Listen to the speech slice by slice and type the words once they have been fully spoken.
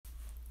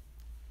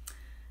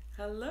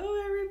Hello,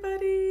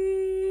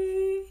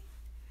 everybody.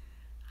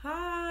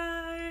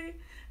 Hi.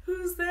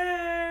 Who's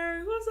there?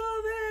 Who's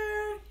all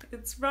there?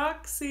 It's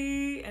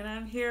Roxy, and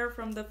I'm here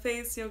from the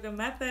Face Yoga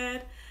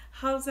Method.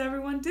 How's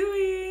everyone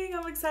doing?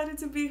 I'm excited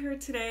to be here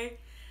today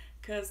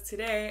because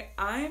today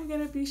I'm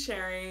going to be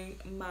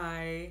sharing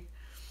my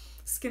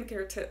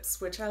skincare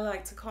tips, which I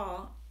like to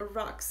call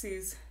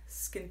Roxy's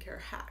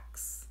skincare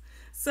hacks.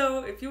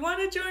 So if you want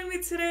to join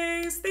me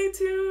today, stay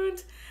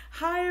tuned.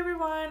 Hi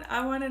everyone,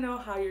 I want to know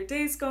how your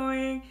day's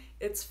going.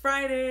 It's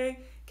Friday.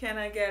 Can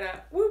I get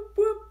a whoop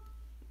whoop?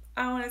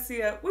 I want to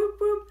see a whoop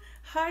whoop.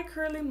 Hi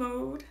Curly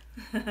Mode.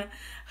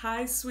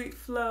 Hi Sweet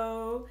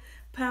Flow.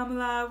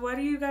 Pamela, what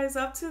are you guys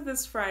up to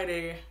this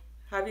Friday?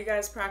 Have you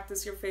guys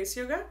practiced your face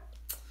yoga?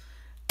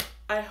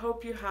 I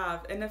hope you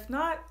have. And if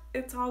not,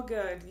 it's all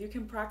good. You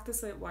can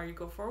practice it while you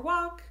go for a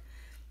walk,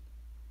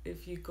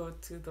 if you go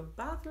to the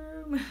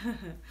bathroom.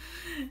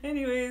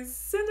 Anyways,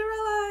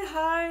 Cinderella,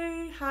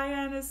 hi. Hi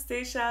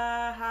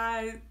Anastasia,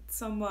 hi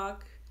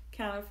Somwak,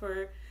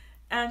 Canifer,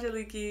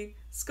 Angeliki,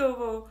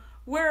 Scovo.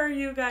 Where are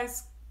you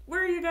guys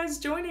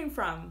joining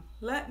from?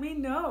 Let me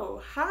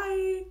know.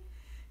 Hi.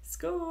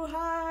 Scovo,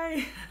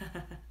 hi.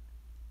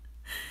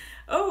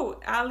 Oh,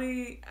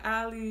 Ali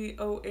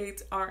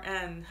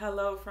 08RN.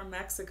 Hello from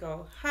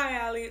Mexico.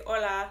 Hi Ali,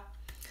 hola.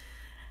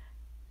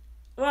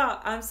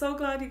 Wow, I'm so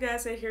glad you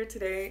guys are here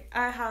today.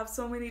 I have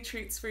so many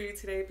treats for you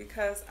today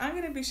because I'm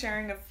going to be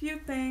sharing a few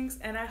things,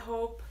 and I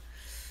hope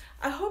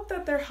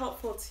that they're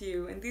helpful to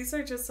you. And these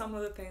are just some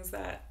of the things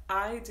that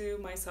I do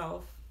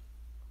myself,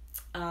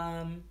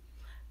 kind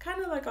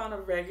of like on a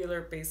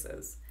regular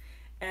basis.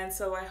 And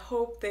so I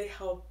hope they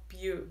help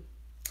you.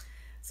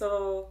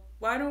 So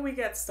why don't we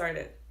get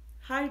started?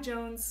 Hi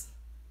Jones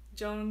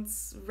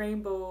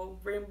Rainbow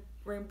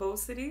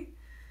City.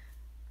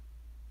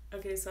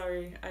 Okay,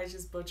 sorry, I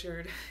just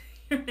butchered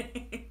your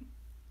name.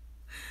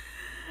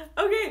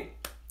 Okay,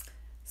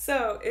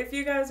 so if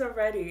you guys are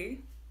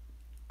ready,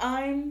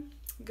 I'm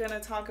gonna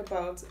talk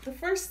about the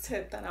first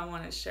tip that I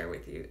want to share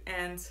with you.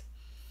 And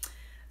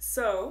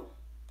so,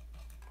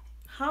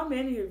 how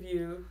many of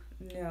you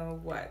know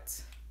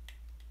what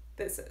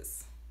this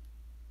is?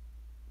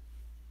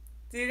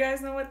 Do you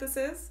guys know what this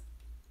is?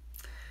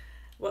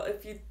 Well,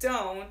 if you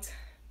don't,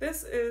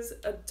 this is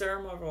a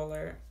derma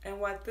roller, and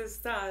what this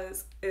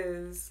does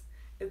is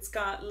it's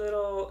got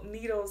little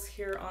needles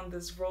here on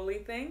this rolly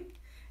thing,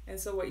 and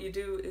so what you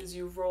do is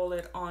you roll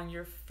it on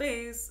your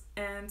face,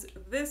 and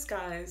this,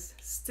 guys,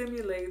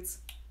 stimulates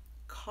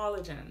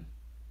collagen.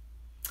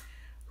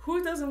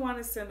 Who doesn't want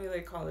to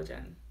stimulate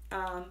collagen?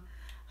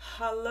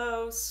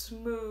 Hello,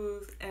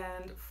 smooth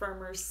and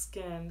firmer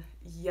skin.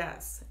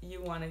 Yes,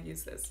 you want to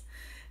use this.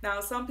 Now,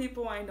 some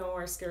people I know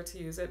are scared to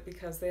use it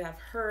because they have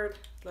heard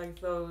like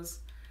those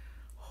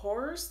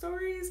horror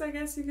stories, I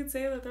guess you could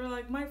say, that they're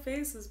like, my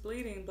face is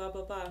bleeding, blah,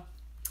 blah, blah.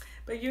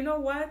 But you know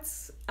what?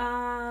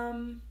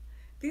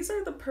 These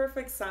are the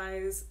perfect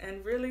size,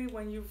 and really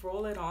when you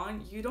roll it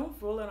on, you don't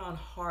roll it on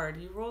hard.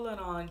 You roll it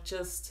on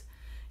just,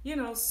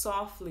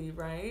 softly,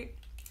 right?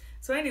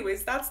 So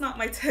anyways, that's not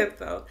my tip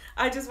though.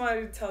 I just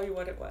wanted to tell you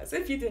what it was.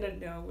 If you didn't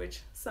know,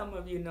 which some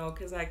of you know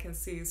because I can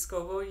see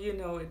Scovo, you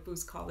know it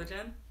boosts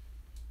collagen.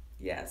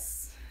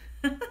 Yes.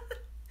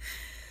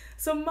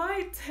 So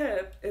my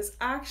tip is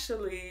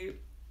actually,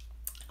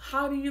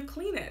 how do you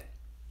clean it?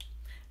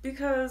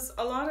 Because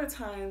a lot of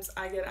times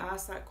I get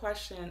asked that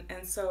question,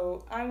 and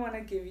so I want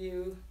to give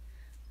you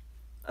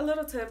a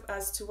little tip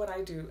as to what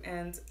I do.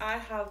 And I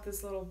have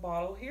this little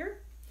bottle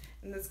here,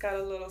 and it's got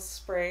a little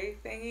spray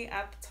thingy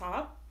at the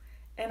top,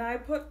 and I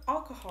put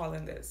alcohol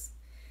in this.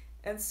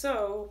 And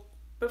so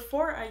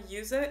before I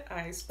use it,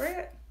 I spray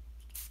it,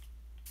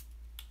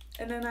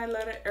 and then I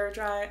let it air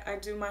dry. I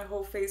do my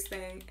whole face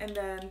thing, and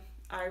then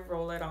I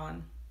roll it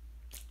on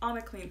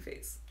a clean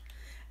face.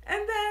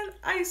 And then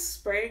I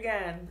spray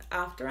again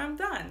after I'm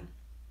done.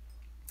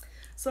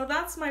 So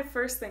that's my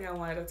first thing I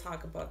wanted to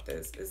talk about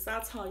this, is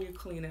that's how you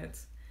clean it.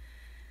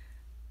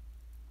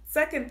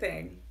 Second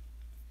thing,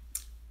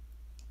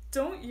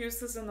 don't use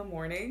this in the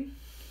morning.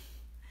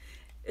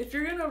 If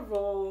you're gonna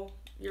roll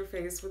your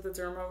face with a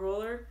derma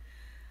roller,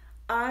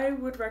 I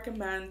would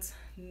recommend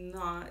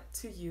not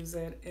to use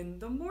it in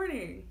the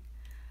morning.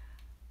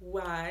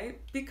 Why?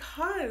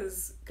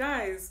 Because,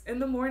 guys, in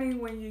the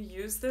morning when you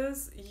use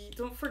this, you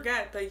don't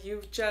forget that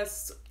you've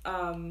just,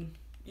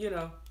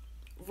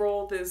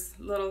 rolled this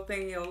little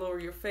thingy all over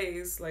your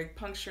face, like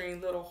puncturing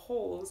little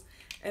holes,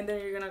 and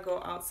then you're gonna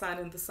go outside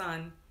in the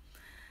sun.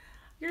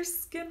 Your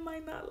skin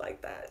might not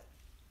like that.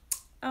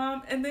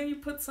 And then you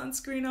put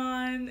sunscreen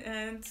on,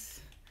 and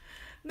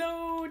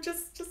no,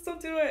 just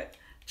don't do it.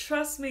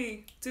 Trust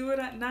me, do it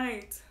at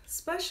night,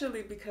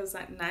 especially because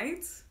at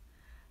night,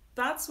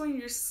 that's when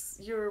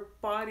your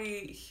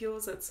body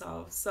heals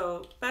itself.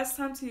 So best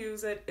time to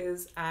use it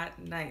is at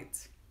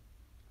night.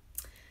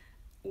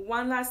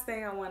 One last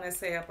thing I want to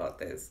say about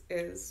this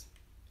is,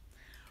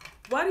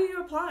 what do you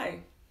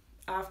apply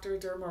after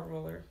derma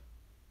roller?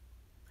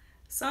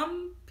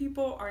 Some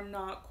people are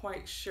not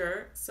quite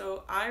sure,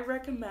 so I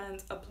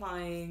recommend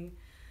applying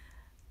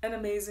an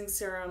amazing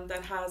serum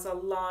that has a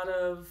lot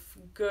of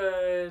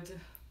good,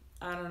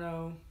 I don't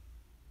know,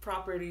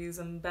 properties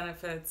and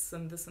benefits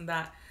and this and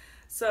that.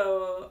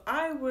 So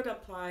I would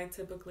apply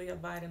typically a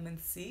vitamin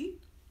C,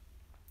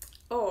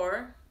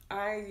 or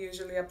I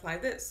usually apply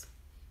this.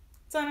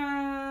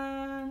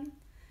 Ta-da!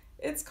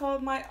 It's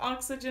called my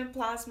oxygen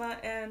plasma,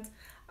 and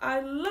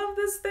I love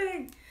this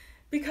thing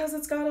because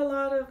it's got a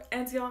lot of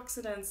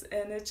antioxidants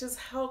and it just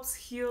helps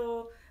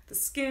heal the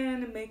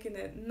skin and making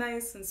it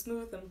nice and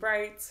smooth and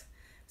bright.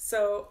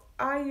 So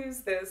I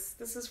use this.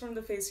 This is from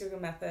the Face Yoga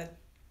Method,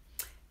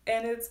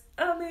 and it's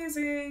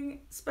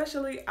amazing,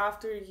 especially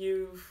after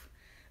you've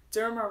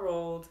derma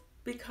rolled,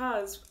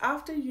 because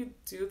after you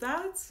do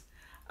that,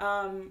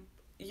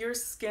 your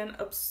skin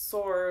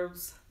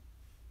absorbs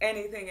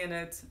anything in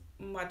it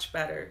much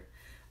better.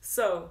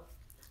 So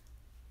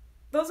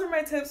those are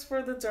my tips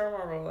for the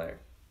derma roller.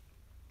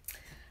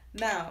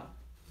 Now,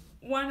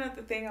 one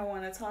other thing I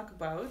want to talk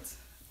about,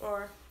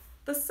 or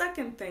the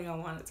second thing I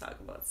want to talk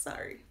about,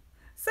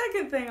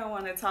 second thing I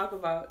want to talk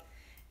about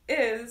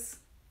is,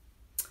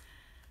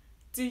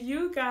 do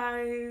you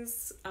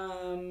guys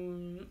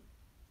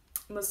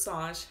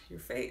massage your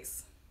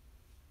face?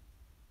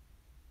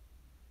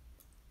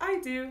 I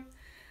do,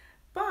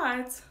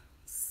 but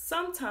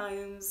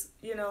sometimes,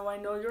 I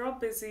know you're all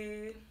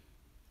busy,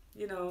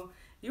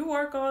 you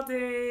work all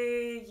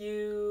day,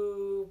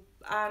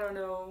 I don't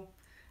know,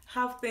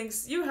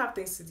 you have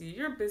things to do.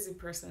 You're a busy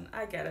person,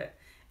 I get it.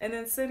 And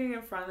then sitting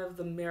in front of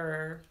the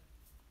mirror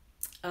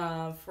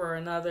for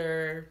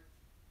another,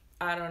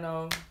 I don't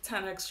know,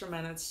 10 extra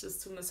minutes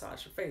just to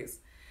massage your face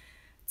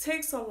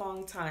takes a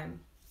long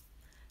time.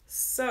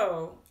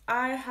 So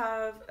I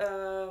have,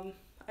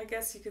 I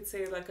guess you could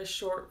say like a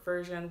short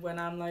version when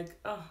I'm like,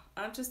 oh,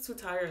 I'm just too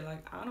tired.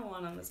 Like, I don't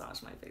want to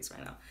massage my face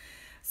right now.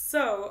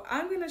 So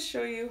I'm going to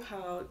show you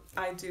how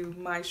I do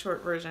my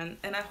short version,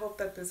 and I hope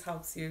that this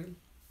helps you.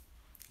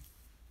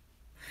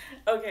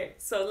 Okay,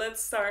 so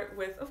let's start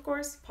with, of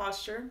course,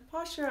 posture.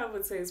 Posture, I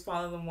would say, is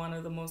probably one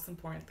of the most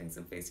important things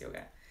in face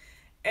yoga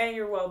and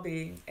your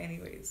well-being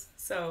anyways.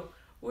 So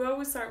we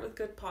always start with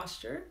good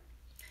posture.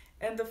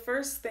 And the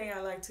first thing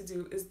I like to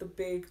do is the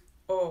big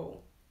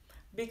O.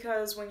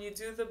 Because when you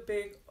do the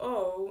big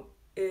O,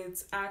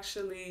 it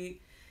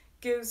actually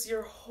gives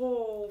your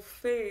whole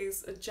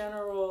face a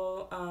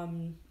general,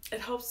 it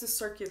helps to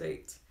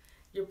circulate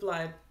your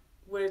blood,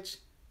 which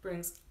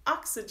brings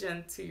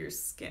oxygen to your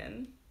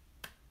skin,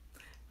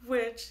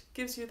 which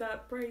gives you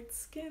that bright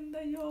skin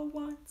that you all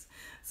want.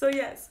 So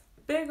yes,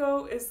 big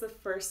O is the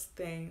first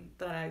thing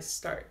that I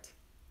start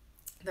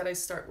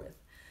with.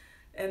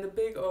 And the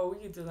big O,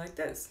 you do like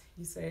this.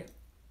 You say,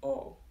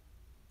 oh.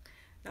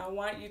 Now I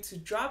want you to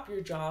drop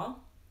your jaw.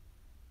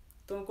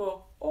 Don't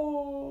go,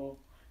 oh.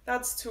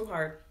 That's too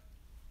hard.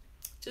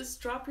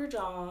 Just drop your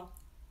jaw,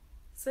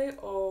 say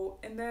oh,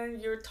 and then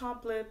your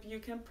top lip, you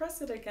can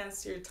press it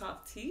against your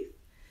top teeth,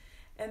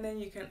 and then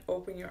you can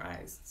open your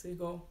eyes. So you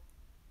go.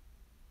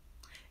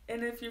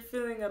 And if you're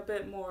feeling a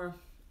bit more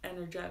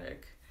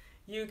energetic,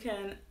 you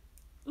can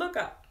look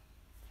up.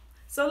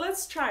 So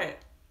let's try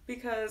it,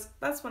 because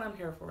that's what I'm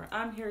here for.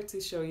 I'm here to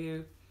show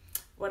you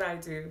what I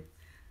do.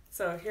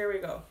 So here we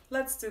go.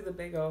 Let's do the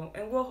big O,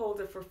 and we'll hold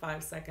it for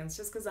 5 seconds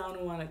just because I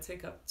don't want to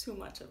take up too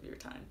much of your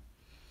time.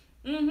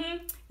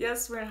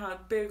 Yes, we're gonna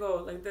have big O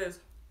like this.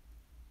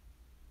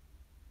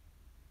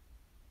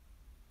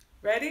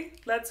 Ready?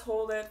 Let's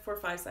hold it for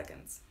 5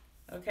 seconds.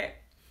 Okay.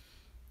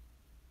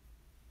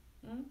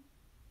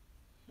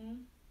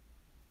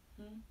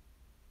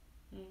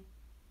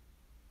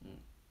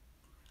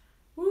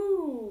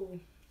 Woo!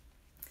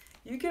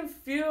 You can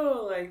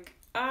feel like,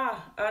 I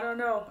don't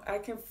know. I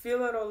can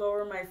feel it all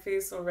over my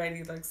face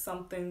already, like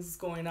something's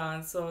going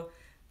on. So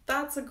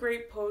that's a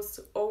great pose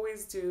to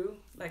always do,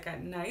 like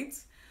at night,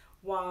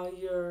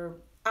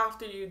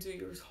 after you do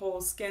your whole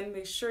skin.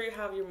 Make sure you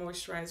have your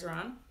moisturizer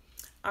on.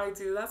 I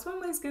do. That's why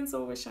my skin's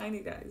always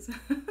shiny, guys,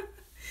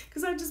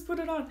 because I just put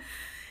it on.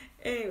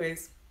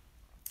 Anyways,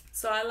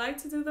 so I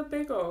like to do the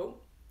big O,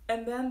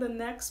 and then the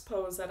next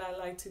pose that I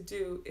like to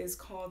do is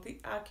called the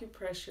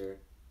acupressure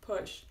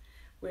push,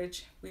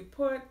 which we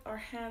put our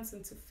hands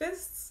into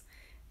fists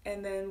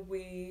and then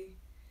we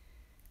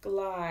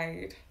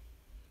glide.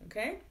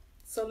 Okay,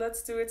 so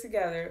let's do it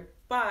together.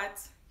 But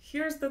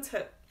here's the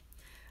tip.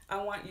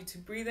 I want you to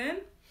breathe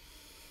in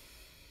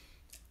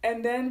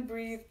and then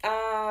breathe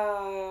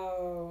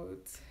out.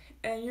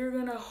 And you're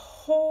gonna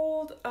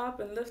hold up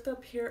and lift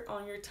up here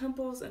on your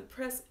temples and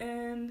press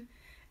in,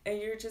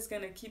 and you're just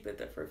gonna keep it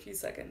there for a few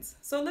seconds.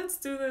 So let's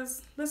do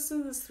this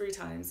 3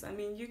 times. I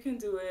mean, you can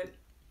do it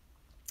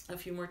a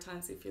few more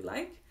times if you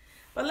like,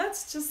 but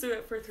let's just do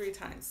it for 3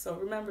 times. So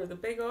remember the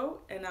big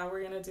O, and now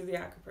we're gonna do the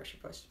acupressure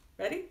push.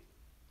 Ready?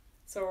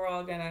 So we're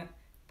all gonna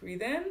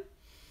breathe in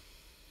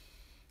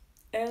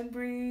and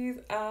breathe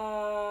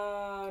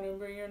out, and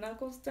bring your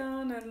knuckles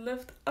down and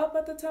lift up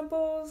at the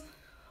temples.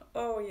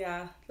 Oh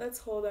yeah, let's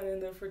hold that in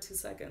there for 2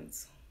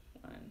 seconds.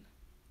 1,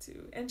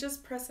 2, and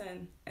just press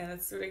in. And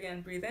let's do it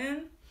again. Breathe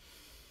in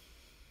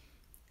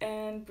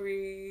and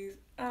breathe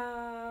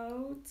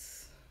out.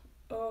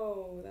 Oh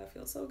that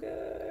feels so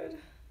good.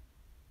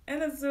 And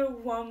let's do it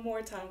one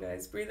more time,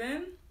 guys. Breathe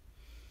in.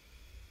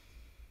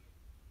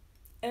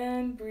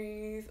 And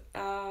breathe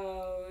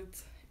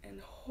out. And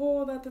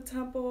hold at the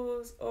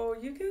temples. Oh,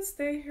 you can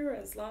stay here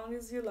as long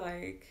as you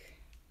like.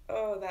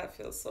 Oh, that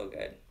feels so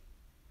good.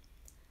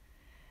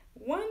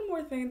 One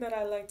more thing that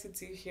I like to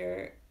do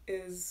here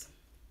is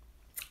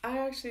I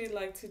actually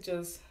like to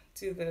just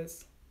do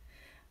this.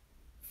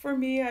 For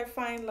me, I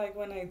find like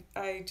when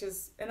I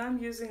just, and I'm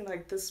using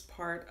like this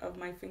part of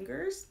my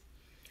fingers,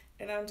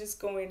 and I'm just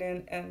going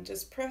in and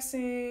just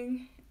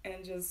pressing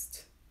and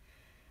just,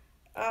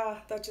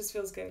 that just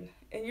feels good.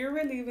 And you're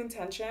relieving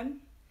tension,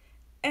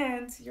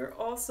 and you're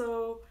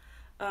also,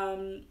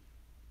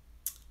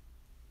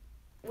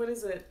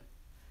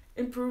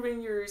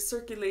 improving your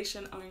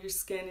circulation on your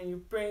skin, and you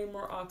bring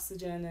more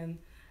oxygen. And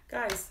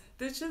guys,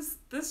 this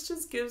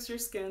just gives your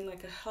skin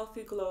like a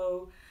healthy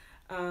glow.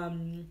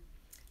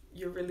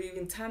 You're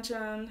relieving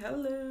tension.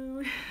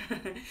 Hello.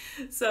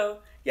 So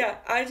yeah,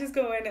 I just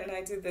go in and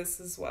I do this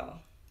as well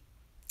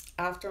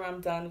after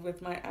I'm done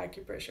with my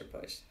acupressure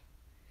push.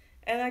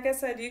 And like I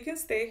said, you can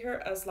stay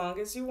here as long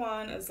as you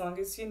want, as long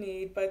as you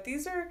need, but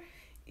these are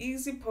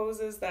easy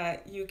poses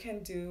that you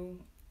can do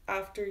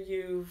after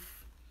you've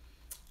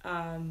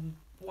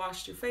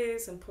washed your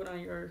face and put on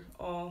your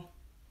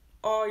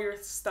all your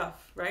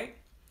stuff, right?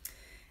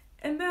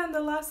 And then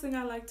the last thing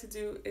I like to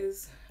do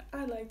is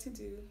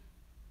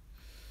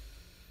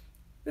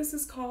this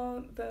is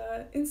called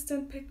the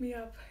instant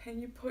pick-me-up,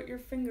 and you put your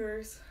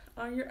fingers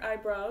on your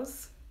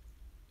eyebrows.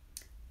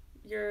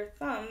 Your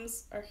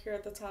thumbs are here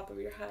at the top of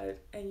your head,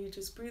 and you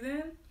just breathe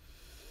in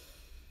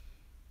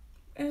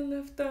and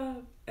lift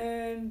up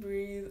and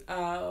breathe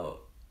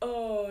out.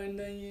 Oh, and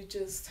then you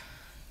just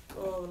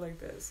go like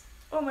this.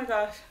 Oh my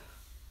gosh,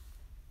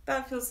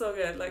 that feels so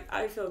good. Like,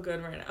 I feel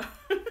good right now.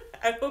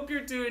 I hope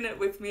you're doing it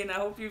with me, and I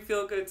hope you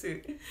feel good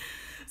too.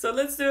 So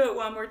let's do it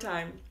one more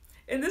time.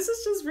 And this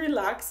is just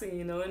relaxing,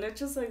 you know, and it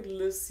just like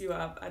lifts you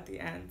up at the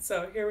end.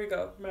 So here we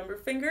go. Remember,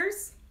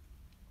 fingers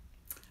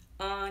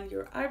on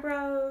your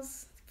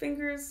eyebrows,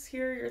 fingers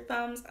here, your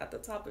thumbs at the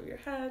top of your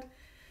head,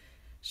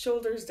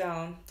 shoulders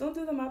down. Don't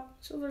do them up,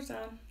 shoulders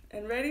down.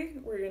 And ready?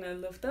 We're gonna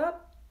lift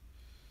up.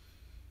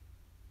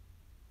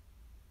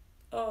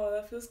 Oh,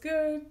 that feels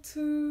good,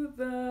 to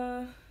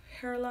the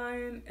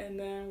hairline. And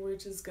then we're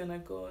just gonna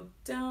go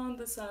down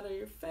the side of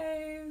your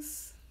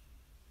face.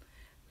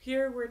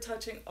 Here we're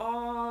touching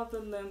all the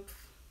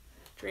lymph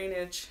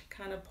drainage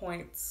kind of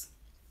points.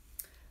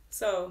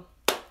 So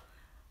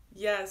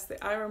yes,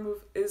 the eye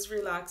remove is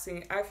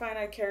relaxing. I find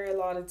I carry a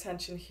lot of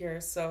tension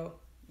here. So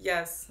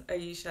yes,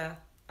 Aisha,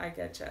 I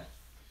get ya.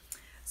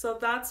 So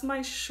that's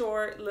my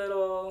short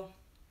little,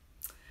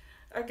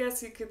 I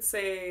guess you could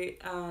say,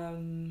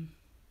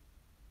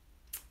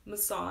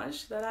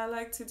 massage that I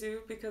like to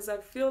do, because I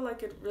feel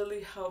like it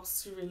really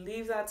helps to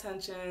relieve that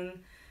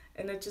tension.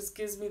 And it just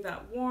gives me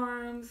that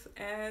warmth,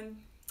 and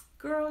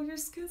girl, your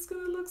skin's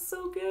gonna look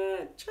so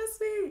good.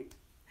 Trust me.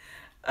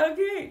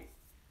 Okay,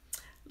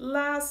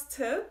 last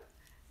tip.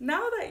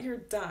 Now that you're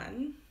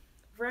done,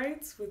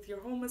 right, with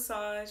your home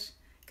massage,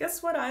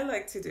 guess what I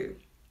like to do?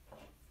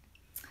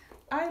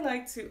 I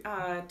like to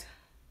add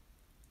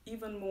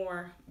even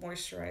more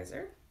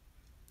moisturizer.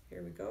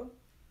 Here we go.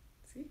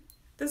 See?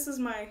 This is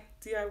my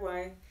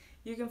DIY.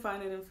 You can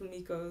find it in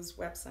Fumiko's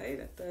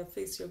website at the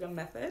Face Yoga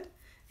Method.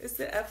 It's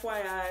the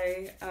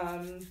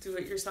FYI, do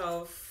it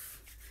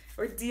yourself,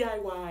 or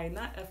DIY,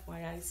 not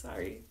FYI,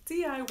 sorry,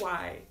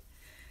 DIY,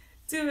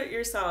 do it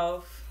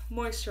yourself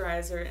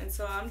moisturizer. And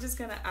so I'm just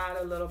gonna add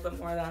a little bit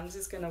more of that. I'm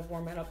just gonna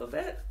warm it up a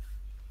bit,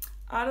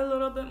 add a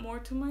little bit more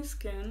to my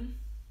skin,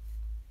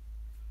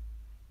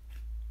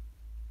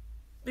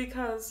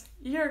 because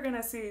you're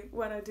gonna see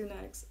what I do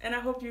next. And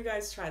I hope you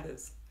guys try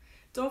this.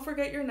 Don't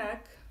forget your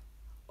neck.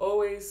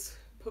 Always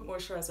put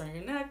moisturizer on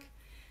your neck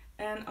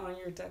and on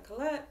your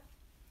décolleté.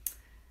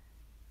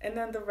 And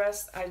then the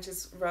rest I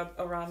just rub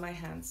around my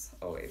hands,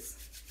 always.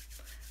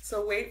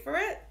 So wait for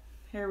it.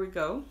 Here we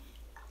go.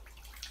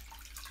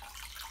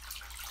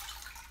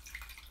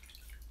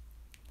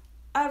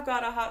 I've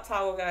got a hot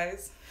towel,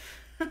 guys.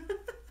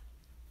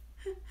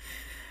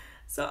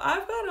 So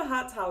I've got a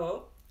hot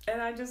towel,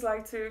 and I just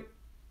like to,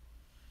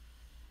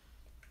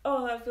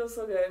 oh, that feels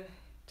so good.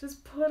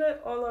 Just put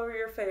it all over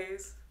your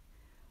face.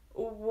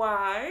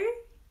 Why?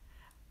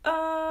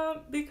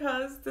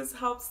 Because this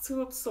helps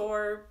to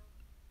absorb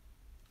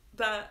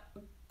that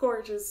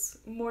gorgeous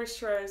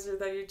moisturizer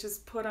that you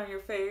just put on your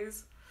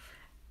face,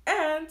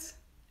 and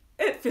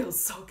it feels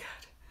so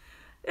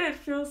good. It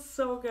feels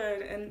so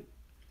good. And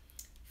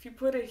if you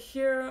put it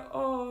here,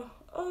 oh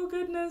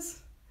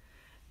goodness,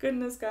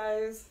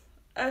 guys,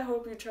 I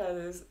hope you try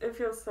this. It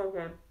feels so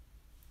good.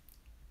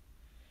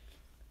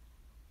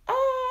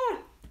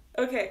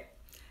 Okay,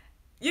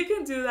 you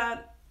can do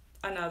that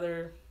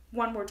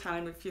one more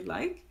time if you'd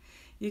like.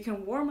 You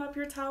can warm up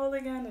your towel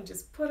again and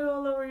just put it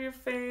all over your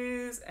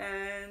face,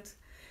 and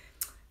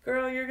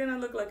girl, you're gonna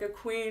look like a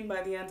queen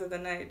by the end of the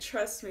night.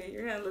 Trust me,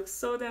 you're gonna look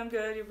so damn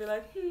good. You'll be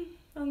like,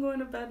 I'm going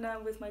to bed now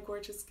with my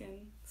gorgeous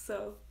skin.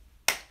 So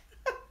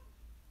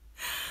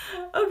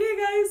Okay,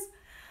 guys,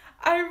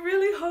 I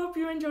really hope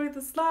you enjoyed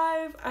this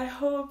live. I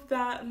hope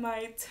that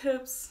my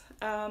tips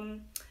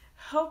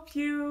help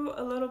you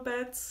a little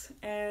bit,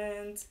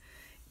 and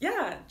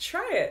yeah,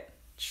 try it.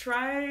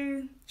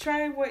 Try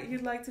what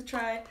you'd like to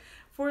try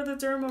for the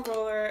derma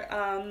roller.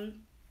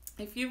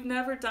 If you've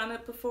never done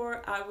it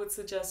before, I would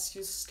suggest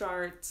you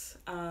start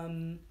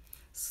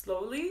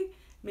slowly,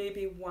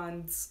 maybe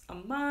once a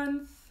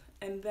month,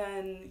 and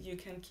then you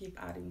can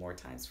keep adding more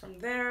times from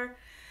there.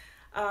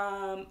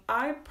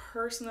 I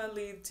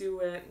personally do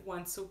it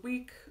once a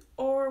week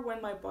or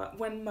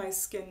when my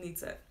skin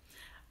needs it.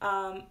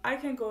 I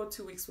can go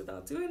 2 weeks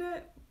without doing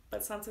it,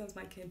 but sometimes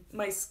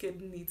my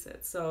skin needs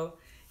it. So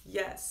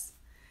yes,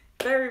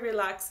 very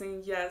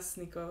relaxing. Yes,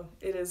 Nico,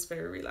 it is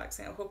very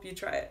relaxing. I hope you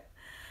try it.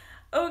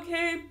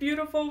 Okay,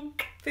 beautiful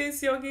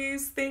face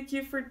yogis. Thank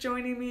you for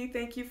joining me.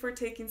 Thank you for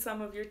taking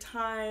some of your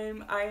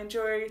time. I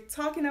enjoy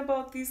talking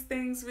about these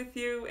things with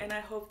you, and I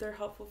hope they're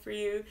helpful for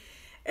you.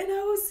 And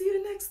I will see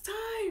you next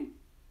time.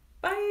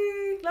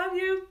 Bye. Love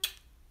you.